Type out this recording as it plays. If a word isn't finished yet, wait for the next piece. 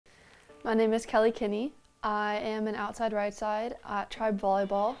My name is Kinney. I am an outside right side at Tribe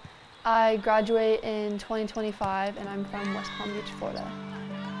Volleyball. I graduate in 2025 and I'm from West Palm Beach, Florida.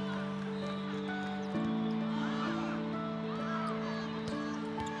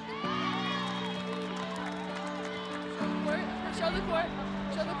 Show the court.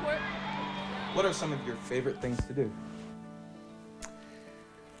 Show the court. What are some of your favorite things to do?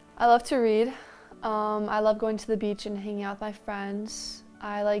 I love to read. I love going to the beach and hanging out with my friends.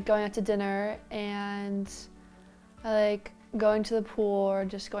 I like going out to dinner, and I like going to the pool or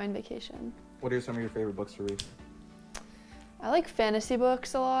just going on vacation. What are some of your favorite books to read? I like fantasy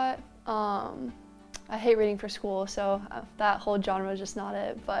books a lot. I hate reading for school, so that whole genre is just not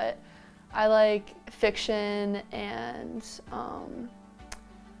it, but I like fiction, and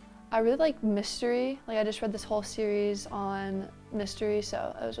I really like mystery. Like, I just read this whole series on mystery,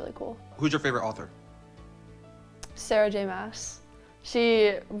 so it was really cool. Who's your favorite author? Sarah J. Maas.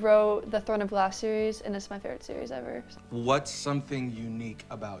 She wrote the Throne of Glass series, and it's my favorite series ever. What's something unique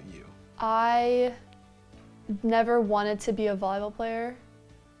about you? I never wanted to be a volleyball player.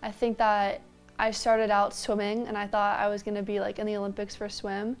 I think that I started out swimming, and I thought I was gonna be like in the Olympics for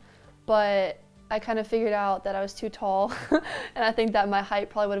swim, but I kind of figured out that I was too tall, and I think that my height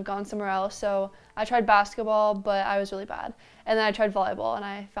probably would have gone somewhere else. So I tried basketball, but I was really bad. And then I tried volleyball, and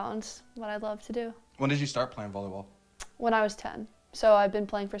I found what I love to do. When did you start playing volleyball? When I was 10. So I've been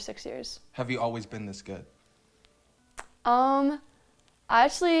playing for 6 years. Have you always been this good? I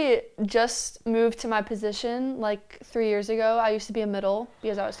actually just moved to my position like 3 years ago. I used to be a middle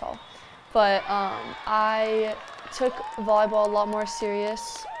because I was tall. But I took volleyball a lot more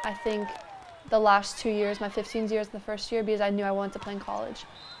serious, I think, the last 2 years, my 15 years the first year, because I knew I wanted to play in college.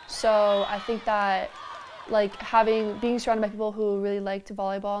 So I think that like being surrounded by people who really liked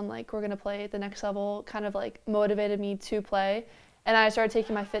volleyball and like we're gonna play at the next level kind of like motivated me to play. And I started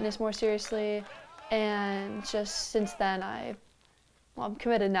taking my fitness more seriously, and just since then I'm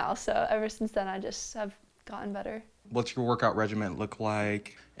committed now, so ever since then I just have gotten better. What's your workout regimen look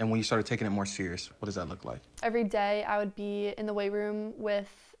like? And when you started taking it more serious, what does that look like? Every day I would be in the weight room with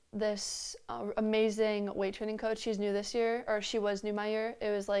this amazing weight training coach. She's new this year, or she was new my year.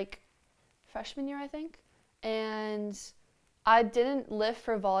 It was like freshman year, I think. And I didn't lift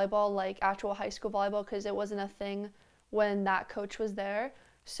for volleyball, like actual high school volleyball, because it wasn't a thing when that coach was there.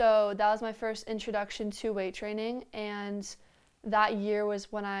 So that was my first introduction to weight training, and that year was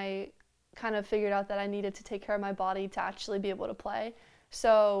when I kind of figured out that I needed to take care of my body to actually be able to play.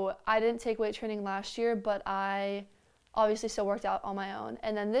 So I didn't take weight training last year, but I obviously still worked out on my own.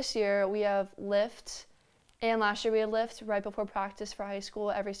 And then this year we have lift, and last year we had lift right before practice for high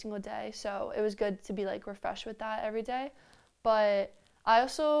school every single day. So it was good to be like refreshed with that every day. But I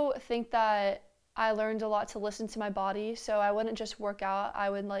also think that I learned a lot to listen to my body. So I wouldn't just work out. I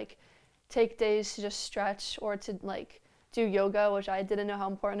would like take days to just stretch or to like do yoga, which I didn't know how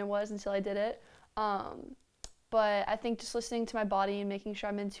important it was until I did it. But I think just listening to my body and making sure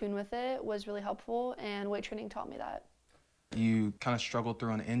I'm in tune with it was really helpful, and weight training taught me that. You kind of struggled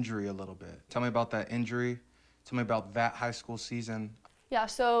through an injury a little bit. Tell me about that injury. Tell me about that high school season. Yeah,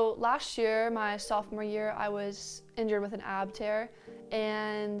 so last year, my sophomore year, I was injured with an ab tear,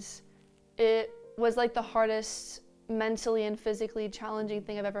 and it was like the hardest mentally and physically challenging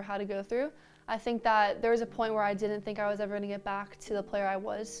thing I've ever had to go through. I think that there was a point where I didn't think I was ever going to get back to the player I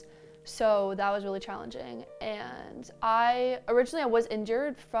was, so that was really challenging. And originally I was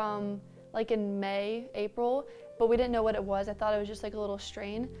injured from like in May, April, but we didn't know what it was. I thought it was just like a little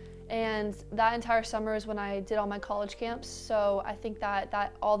strain. And that entire summer is when I did all my college camps, so I think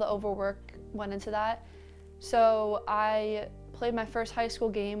that all the overwork went into that. So I played my first high school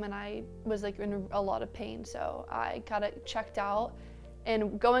game, and I was like in a lot of pain, so I got it checked out.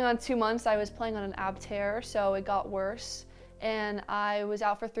 And going on 2 months, I was playing on an ab tear, so it got worse. And I was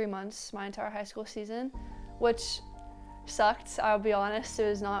out for 3 months, my entire high school season, which sucked, I'll be honest. It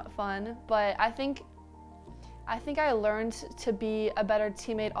was not fun, but I think I learned to be a better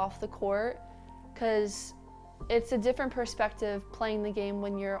teammate off the court, because it's a different perspective playing the game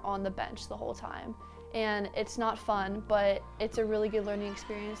when you're on the bench the whole time. And it's not fun, but it's a really good learning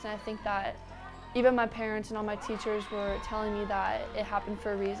experience. And I think that even my parents and all my teachers were telling me that it happened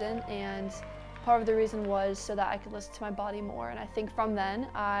for a reason, and part of the reason was so that I could listen to my body more. And I think from then,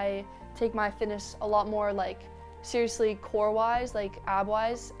 I take my fitness a lot more like seriously core-wise, like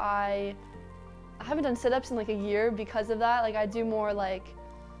ab-wise. I haven't done sit-ups in like a year because of that. Like, I do more like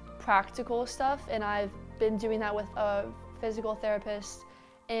practical stuff, and I've been doing that with a physical therapist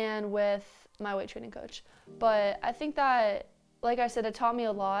and with my weight training coach. But I think that, like I said, it taught me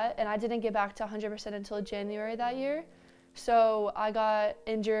a lot, and I didn't get back to 100% until January that year. So I got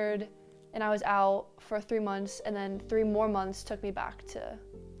injured and I was out for 3 months, and then 3 more months took me back to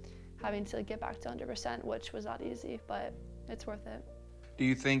having to get back to 100%, which was not easy, but it's worth it. Do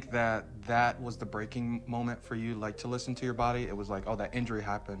you think that that was the breaking moment for you, like to listen to your body? It was like, oh, that injury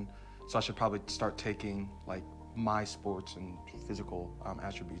happened, so I should probably start taking like my sports and physical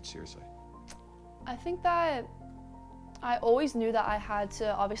attributes seriously? I think that I always knew that I had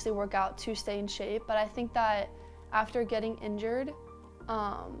to obviously work out to stay in shape, but I think that after getting injured,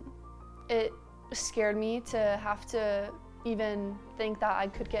 it scared me to have to even think that I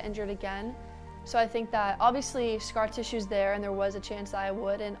could get injured again. So I think that obviously scar tissue's there, and there was a chance that I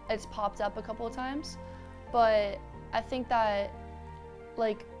would, and it's popped up a couple of times. But I think that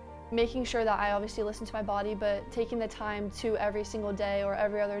like making sure that I obviously listen to my body, but taking the time to every single day or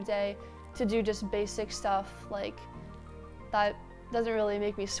every other day to do just basic stuff like that doesn't really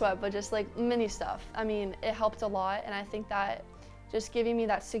make me sweat, but just like mini stuff. I mean, it helped a lot, and I think that just giving me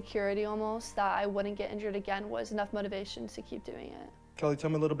that security almost that I wouldn't get injured again was enough motivation to keep doing it. Kelly, tell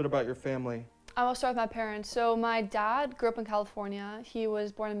me a little bit about your family. I will start with my parents. So my dad grew up in California. He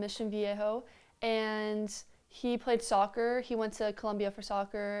was born in Mission Viejo, and he played soccer. He went to Columbia for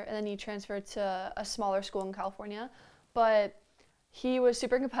soccer, and then he transferred to a smaller school in California. But he was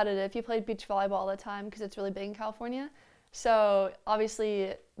super competitive. He played beach volleyball all the time because it's really big in California. So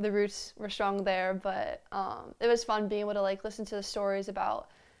obviously the roots were strong there, but it was fun being able to like listen to the stories about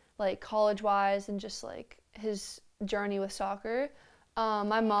like college-wise and just like his journey with soccer.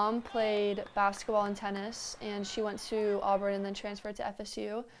 My mom played basketball and tennis, and she went to Auburn and then transferred to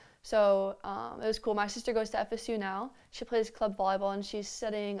FSU. So it was cool. My sister goes to FSU now. She plays club volleyball, and she's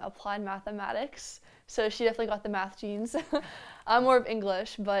studying applied mathematics. So she definitely got the math genes. I'm more of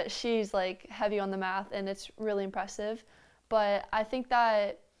English, but she's like heavy on the math, and it's really impressive. But I think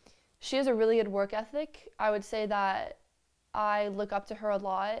that she has a really good work ethic. I would say that I look up to her a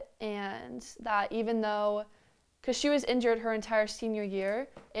lot, and that even though, because she was injured her entire senior year,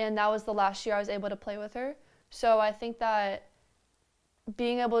 and that was the last year I was able to play with her. So I think that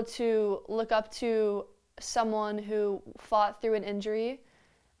being able to look up to someone who fought through an injury,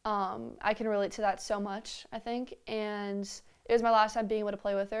 I can relate to that so much, I think. And it was my last time being able to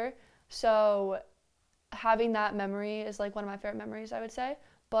play with her. So having that memory is like one of my favorite memories, I would say.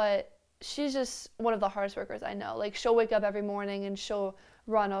 But she's just one of the hardest workers I know. Like, she'll wake up every morning and she'll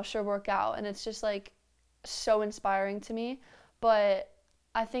run or she'll work out, and it's just like so inspiring to me. But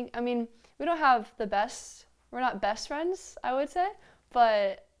I mean, we don't have we're not best friends, I would say,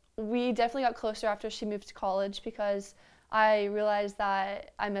 but we definitely got closer after she moved to college because I realized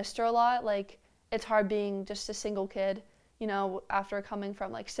that I missed her a lot. Like, it's hard being just a single kid, you know, after coming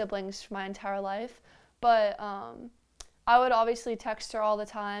from like siblings for my entire life. But I would obviously text her all the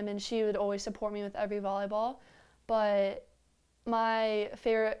time, and she would always support me with every volleyball. But my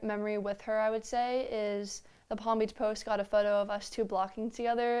favorite memory with her, I would say, is the Palm Beach Post got a photo of us two blocking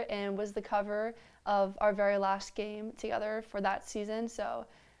together and was the cover of our very last game together for that season. So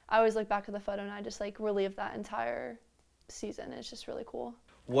I always look back at the photo and I just like relive that entire season. It's just really cool.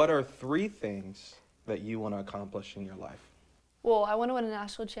 What are 3 things that you want to accomplish in your life? Well, I want to win a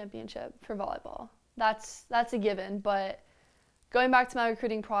national championship for volleyball. That's a given, but going back to my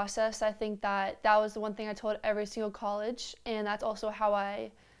recruiting process, I think that was the one thing I told every single college, and that's also how I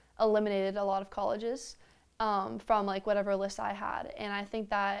eliminated a lot of colleges from like whatever list I had. And I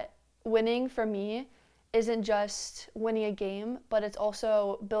think that winning for me isn't just winning a game, but it's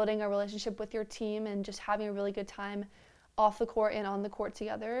also building a relationship with your team and just having a really good time off the court and on the court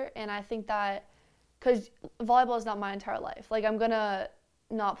together. And I think that because volleyball is not my entire life. Like, I'm gonna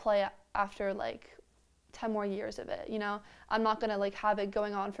not play after like 10 more years of it, you know? I'm not gonna like have it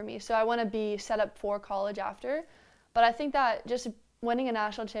going on for me. So I wanna be set up for college after. But I think that just winning a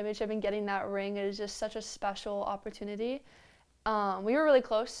national championship and getting that ring is just such a special opportunity. We were really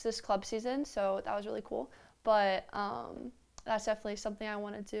close this club season, so that was really cool. But that's definitely something I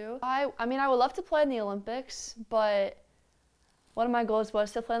want to do. I mean, I would love to play in the Olympics, but one of my goals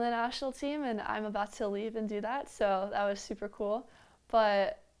was to play in the national team, and I'm about to leave and do that, so that was super cool.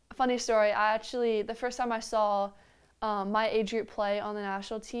 But funny story, the first time I saw my age group play on the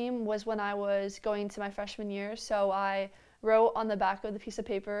national team was when I was going into my freshman year. So I wrote on the back of the piece of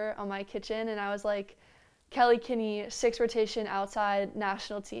paper on my kitchen, and I was like, Kelly Kinney, 6 rotation outside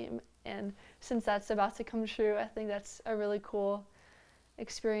national team. And since that's about to come true, I think that's a really cool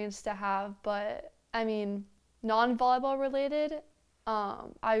experience to have. But I mean, non-volleyball related,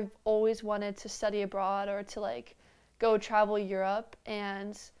 I've always wanted to study abroad or to like go travel Europe,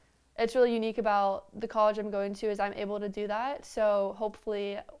 and it's really unique about the college I'm going to is I'm able to do that. So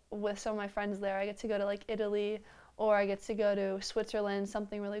hopefully with some of my friends there, I get to go to like Italy or I get to go to Switzerland,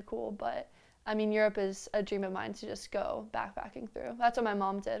 something really cool. But I mean, Europe is a dream of mine to just go backpacking through. That's what my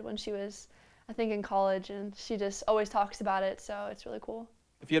mom did when she was, I think, in college, and she just always talks about it, so it's really cool.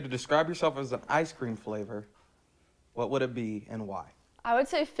 If you had to describe yourself as an ice cream flavor, what would it be and why? I would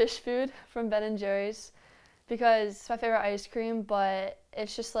say fish food from Ben & Jerry's, because it's my favorite ice cream, but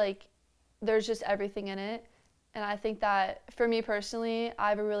it's just like there's just everything in it. And I think that for me personally, I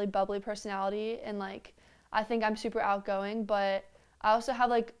have a really bubbly personality, and like I think I'm super outgoing, but I also have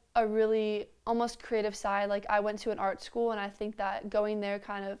like a really almost creative side. Like I went to an art school, and I think that going there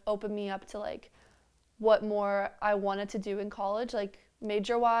kind of opened me up to like what more I wanted to do in college, like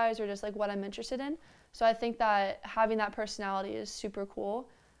major wise or just like what I'm interested in. So I think that having that personality is super cool.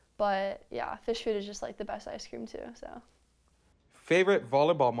 But yeah, fish food is just like the best ice cream too. So Favorite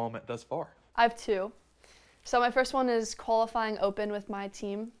volleyball moment thus far? I have two. So my first one is qualifying open with my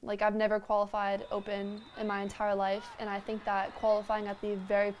team. Like I've never qualified open in my entire life, and I think that qualifying at the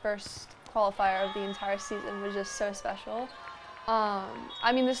very first qualifier of the entire season was just so special.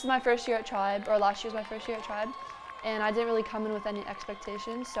 I mean, this is my first year at Tribe, or last year was my first year at Tribe, and I didn't really come in with any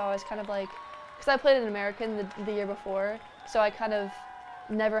expectations, so I was kind of like, because I played in American the year before, so I kind of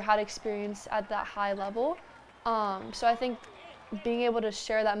never had experience at that high level. So I think being able to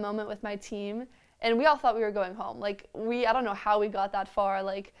share that moment with my team, and we all thought we were going home. Like I don't know how we got that far.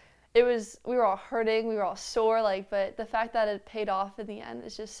 Like we were all hurting, we were all sore, like, but the fact that it paid off in the end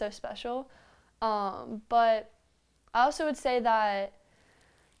is just so special. But I also would say that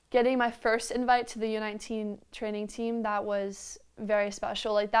getting my first invite to the U19 training team, that was very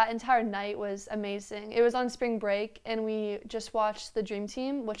special. Like that entire night was amazing. It was on spring break, and we just watched the Dream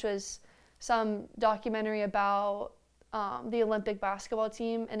Team, which was some documentary about the Olympic basketball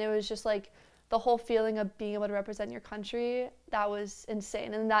team, and it was just like the whole feeling of being able to represent your country, that was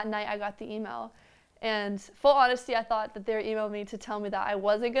insane. And that night I got the email, and full honesty, I thought that they were emailing me to tell me that I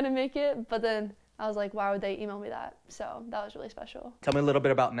wasn't gonna make it, but then I was like, why would they email me that? So that was really special. Tell me a little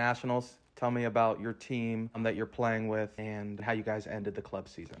bit about nationals. Tell me about your team that you're playing with and how you guys ended the club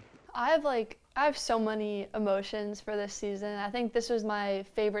season. I have so many emotions for this season. I think this was my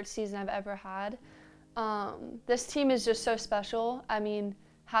favorite season I've ever had. This team is just so special. I mean,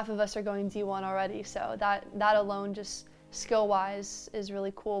 half of us are going D1 already, so that alone, just skill-wise, is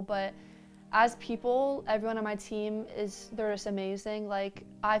really cool. But as people, everyone on my team they're just amazing. Like,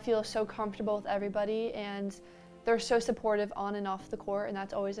 I feel so comfortable with everybody, and they're so supportive on and off the court, and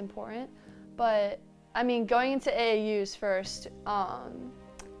that's always important. But I mean, going into AAUs first,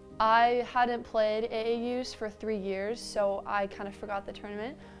 I hadn't played AAUs for 3 years, so I kind of forgot the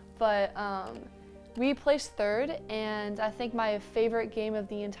tournament. But we placed third, and I think my favorite game of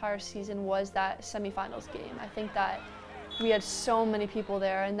the entire season was that semifinals game. I think that we had so many people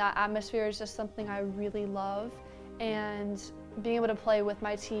there, and that atmosphere is just something I really love. And being able to play with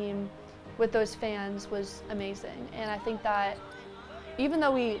my team, with those fans, was amazing. And I think that even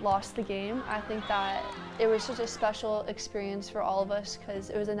though we lost the game, I think that it was such a special experience for all of us because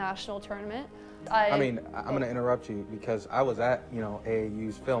it was a national tournament. I mean, I'm going to interrupt you because I was at,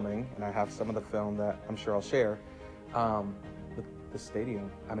 AAU's filming, and I have some of the film that I'm sure I'll share. The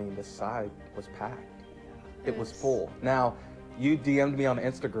stadium, I mean, the side was packed. It was full. Now, you DM'd me on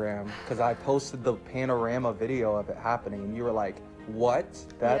Instagram because I posted the panorama video of it happening, and you were like, what?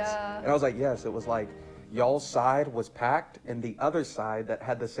 Yeah. And I was like, yes, it was like, y'all's side was packed, and the other side that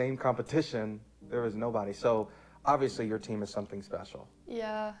had the same competition, there was nobody. So obviously your team is something special.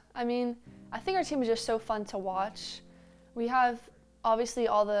 Yeah, I mean, I think our team is just so fun to watch. We have obviously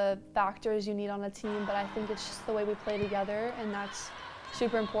all the factors you need on a team, but I think it's just the way we play together, and that's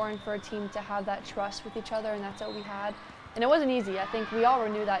super important for a team to have that trust with each other, and that's what we had. And it wasn't easy. I think we all were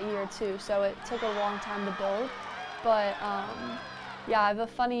new that year too, so it took a long time to build. But yeah, I have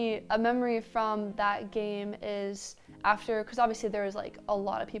a memory from that game is after, because obviously there was like a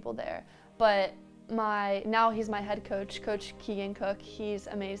lot of people there, but now he's my head coach, Coach Keegan Cook. He's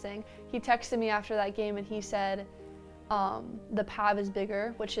amazing. He texted me after that game, and he said the PAV is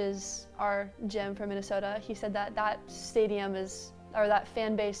bigger, which is our gym from Minnesota. He said that stadium that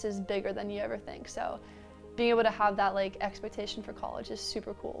fan base is bigger than you ever think. So being able to have that like expectation for college is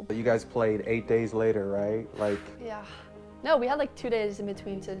super cool. You guys played 8 days later, right? Yeah. No, we had like 2 days in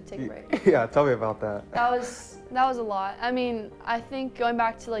between to take a break. Yeah, tell me about that. That was a lot. I mean, I think going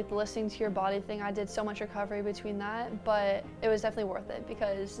back to like the listening to your body thing, I did so much recovery between that, but it was definitely worth it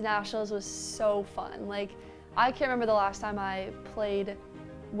because nationals was so fun. Like, I can't remember the last time I played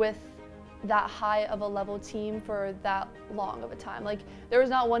with that high of a level team for that long of a time. Like, there was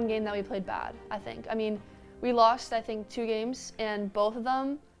not one game that we played bad, I think. I mean, we lost, I think, 2 games, and both of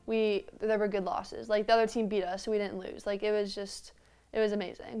them there were good losses. Like the other team beat us, so we didn't lose. Like it was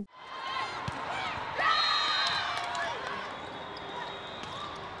amazing.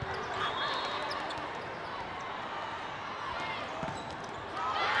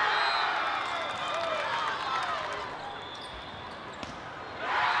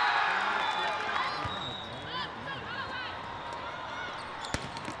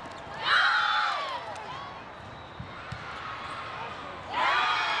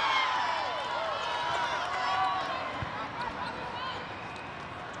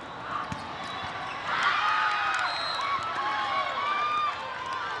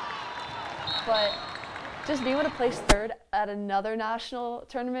 But just being able to place third at another national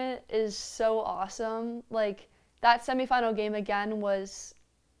tournament is so awesome. Like that semifinal game again was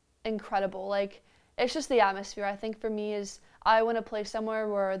incredible. Like it's just the atmosphere. I think for me is I want to play somewhere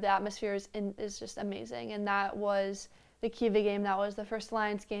where the atmosphere is just amazing, and that was the Kiva game. That was the first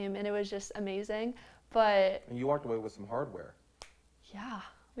Alliance game, and it was just amazing. But and you walked away with some hardware. Yeah,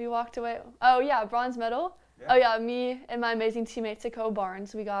 we walked away. Oh yeah, bronze medal. Yeah. Oh yeah, me and my amazing teammate Taco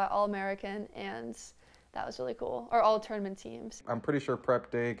Barnes, we got All-American, and that was really cool. Or all tournament teams. I'm pretty sure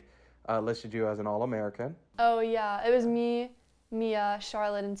Prep Dig listed you as an All-American. Oh yeah, it was me, Mia,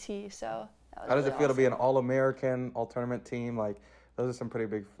 Charlotte, and T. So that was how does really it feel awesome to be an All-American, all-tournament team? Like those are some pretty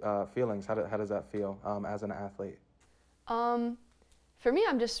big feelings. How does that feel as an athlete? For me,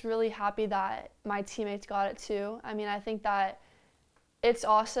 I'm just really happy that my teammates got it too. I mean, I think that it's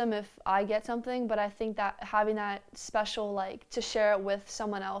awesome if I get something, but I think that having that special, like, to share it with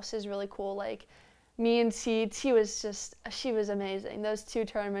someone else is really cool. Like, me and T was just, she was amazing. Those two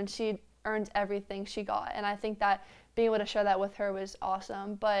tournaments, she earned everything she got, and I think that being able to share that with her was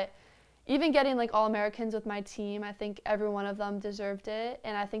awesome. But even getting, like, All-Americans with my team, I think every one of them deserved it,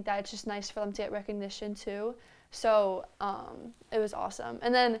 and I think that it's just nice for them to get recognition, too. So it was awesome.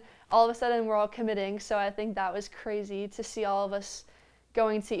 And then all of a sudden, we're all committing, so I think that was crazy to see all of us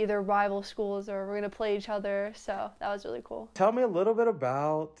going to either rival schools or we're going to play each other. So that was really cool. Tell me a little bit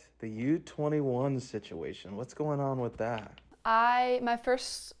about the U21 situation. What's going on with that? My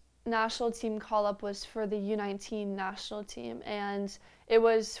first national team call-up was for the U19 National Team, and it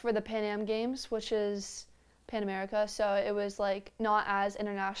was for the Pan Am Games, which is Pan America. So it was like not as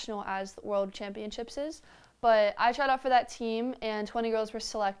international as the World Championships is. But I tried out for that team, and 20 girls were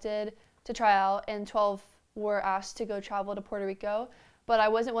selected to try out, and 12 were asked to go travel to Puerto Rico. But I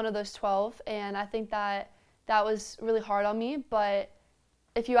wasn't one of those 12, and I think that was really hard on me. But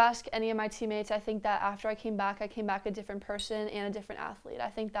if you ask any of my teammates, I think that after I came back a different person and a different athlete. I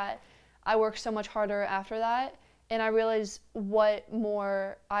think that I worked so much harder after that, and I realized what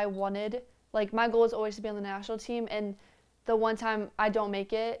more I wanted. Like, my goal is always to be on the national team, and the one time I don't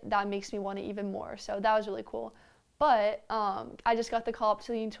make it, that makes me want it even more. So that was really cool. But I just got the call up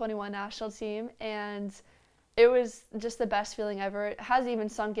to the U21 national team, and it was just the best feeling ever. It hasn't even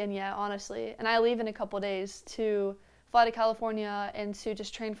sunk in yet, honestly. And I leave in a couple days to fly to California and to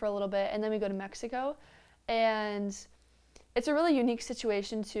just train for a little bit, and then we go to Mexico. And it's a really unique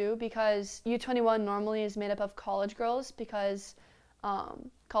situation, too, because U21 normally is made up of college girls, because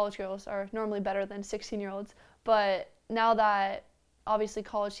college girls are normally better than 16-year-olds. But now that, obviously,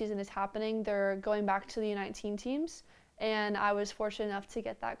 college season is happening, they're going back to the U19 teams. And I was fortunate enough to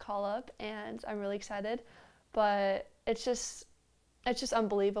get that call up, and I'm really excited. But it's just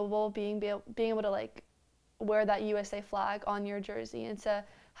unbelievable being able to, like, wear that USA flag on your jersey and to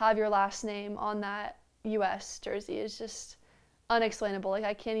have your last name on that US jersey is just unexplainable. Like,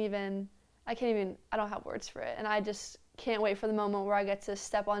 I don't have words for it. And I just can't wait for the moment where I get to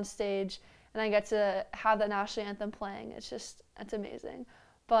step on stage and I get to have that national anthem playing. It's amazing.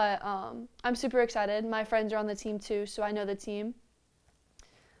 But I'm super excited. My friends are on the team too, so I know the team.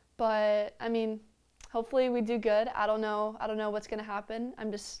 But I mean, hopefully we do good. I don't know what's gonna happen.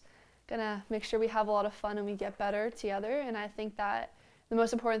 I'm just gonna make sure we have a lot of fun and we get better together. And I think that the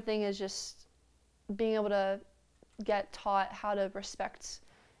most important thing is just being able to get taught how to respect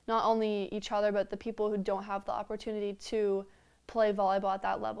not only each other, but the people who don't have the opportunity to play volleyball at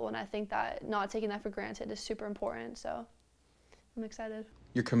that level. And I think that not taking that for granted is super important. So I'm excited.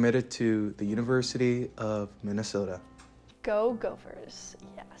 You're committed to the University of Minnesota. Go Gophers,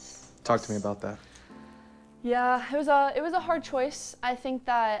 yes. Talk to me about that. Yeah, it was a hard choice. I think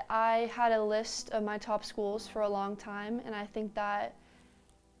that I had a list of my top schools for a long time, and I think that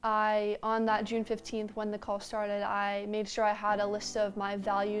on that June 15th when the call started, I made sure I had a list of my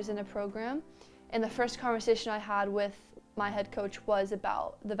values in a program. And the first conversation I had with my head coach was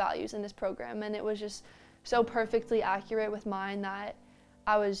about the values in this program, and it was just so perfectly accurate with mine that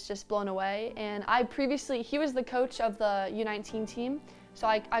I was just blown away. And he was the coach of the U19 team, So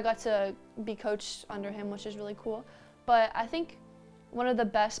I got to be coached under him, which is really cool. But I think one of the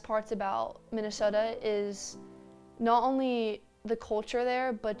best parts about Minnesota is not only the culture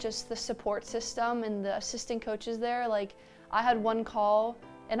there, but just the support system and the assistant coaches there. Like, I had one call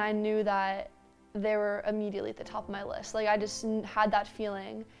and I knew that they were immediately at the top of my list. Like, I just had that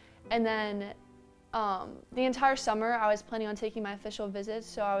feeling. And then the entire summer I was planning on taking my official visits,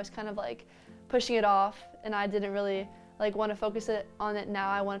 so I was kind of like pushing it off, and I didn't really like want to focus on it now.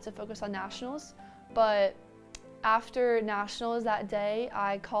 I wanted to focus on nationals. But after nationals that day,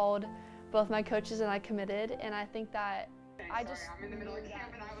 I called both my coaches and I committed, and I think that I'm in the middle of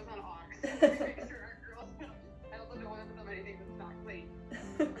camp and I was on aux. Make sure our girls know. I also don't want to put anything that's not late.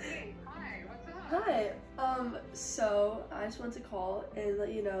 Hey, hi, what's up? Hi. So I just wanted to call and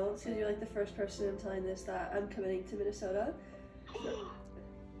let you know, because you're like the first person I'm telling this, that I'm committing to Minnesota.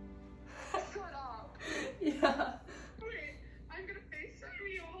 Shut up. Yeah. Wait, I'm gonna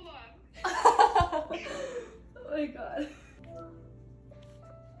FaceTime you. Hold on. Oh my god.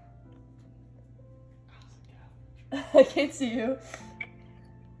 I can't see you.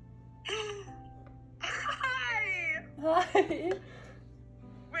 Hi. Hi.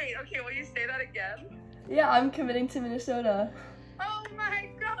 Wait, okay, will you say that again? Yeah, I'm committing to Minnesota. Oh my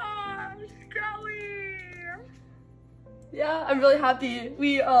gosh, Kelly! Yeah, I'm really happy.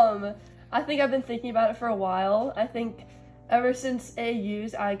 I think I've been thinking about it for a while. I think ever since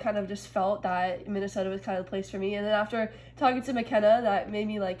AUs, I kind of just felt that Minnesota was kind of the place for me. And then after talking to McKenna, that made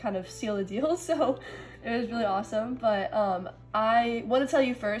me like kind of seal the deal. So it was really awesome. But I want to tell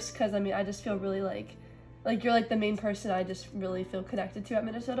you first, because I mean, I just feel really like you're like the main person I just really feel connected to at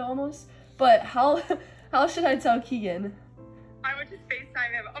Minnesota almost. But how should I tell Keegan? I would just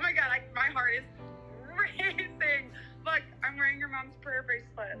FaceTime him. Oh my god, my heart is racing. Look, I'm wearing your mom's prayer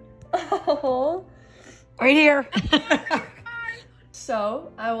bracelet. Oh. Right here.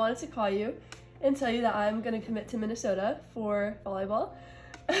 So I wanted to call you and tell you that I'm going to commit to Minnesota for volleyball.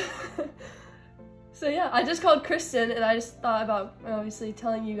 So yeah, I just called Kristen and I just thought about obviously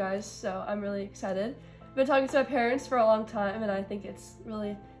telling you guys, so I'm really excited. I've been talking to my parents for a long time and I think it's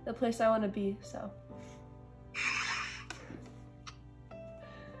really the place I want to be, so.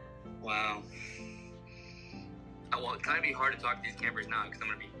 Wow. Well, it's kind of be hard to talk to these campers now because I'm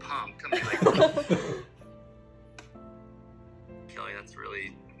going to be pumped. I'm gonna be like, Kelly, that's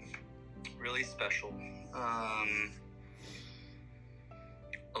really, really special.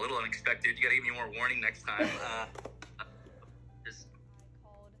 A little unexpected. You got to give me more warning next time. I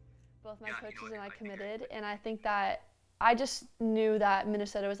called both my coaches and I committed, and I think that I just knew that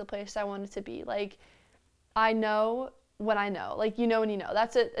Minnesota was the place I wanted to be. Like, I know when I know. Like, you know when you know.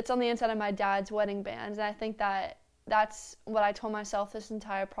 That's it. It's on the inside of my dad's wedding band, and I think that that's what I told myself this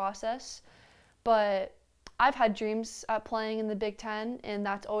entire process. But I've had dreams at playing in the Big Ten, and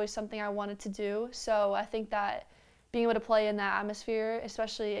that's always something I wanted to do. So I think that being able to play in that atmosphere,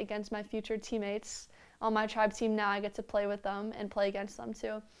 especially against my future teammates on my tribe team now, I get to play with them and play against them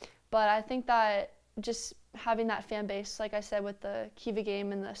too. But I think that just having that fan base, like I said, with the Kiva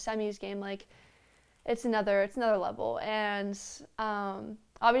game and the semis game, like it's another level. And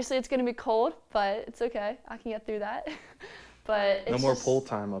obviously it's going to be cold, but it's okay. I can get through that. But no more pole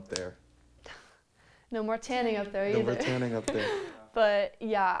time up there. No more tanning up there either. No more tanning up there. But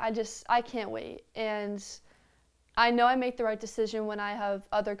yeah, I can't wait. And I know I make the right decision when I have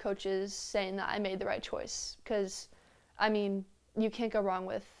other coaches saying that I made the right choice. Because, I mean, you can't go wrong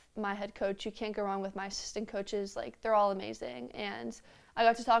with my head coach. You can't go wrong with my assistant coaches. Like, they're all amazing. And I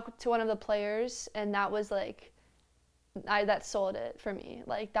got to talk to one of the players, and that was like, that sold it for me.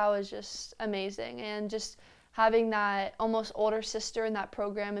 Like, that was just amazing. And just having that almost older sister in that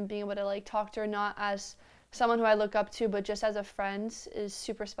program and being able to like talk to her not as someone who I look up to, but just as a friend is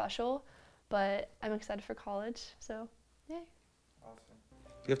super special. But I'm excited for college, so yay. Awesome.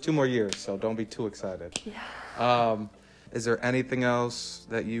 You have 2 more years, so don't be too excited. Yeah. Is there anything else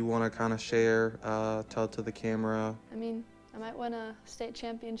that you want to kind of share, tell to the camera? I mean, I might win a state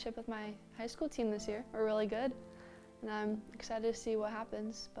championship with my high school team this year. We're really good, and I'm excited to see what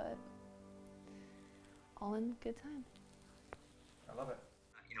happens, but all in good time. I love it.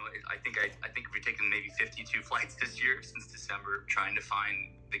 You know, I think we've taken maybe 52 flights this year since December, trying to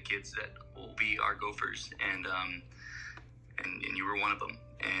find the kids that will be our Gophers, and you were one of them.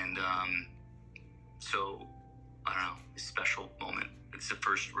 And so I don't know, it's a special moment. It's the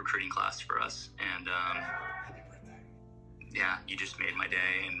first recruiting class for us, and yeah, you just made my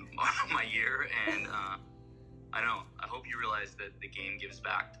day and my year, and I don't know. I hope you realize that the game gives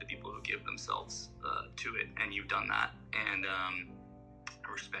back to the people who give themselves to it, and you've done that. And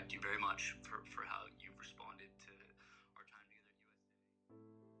I respect you very much for how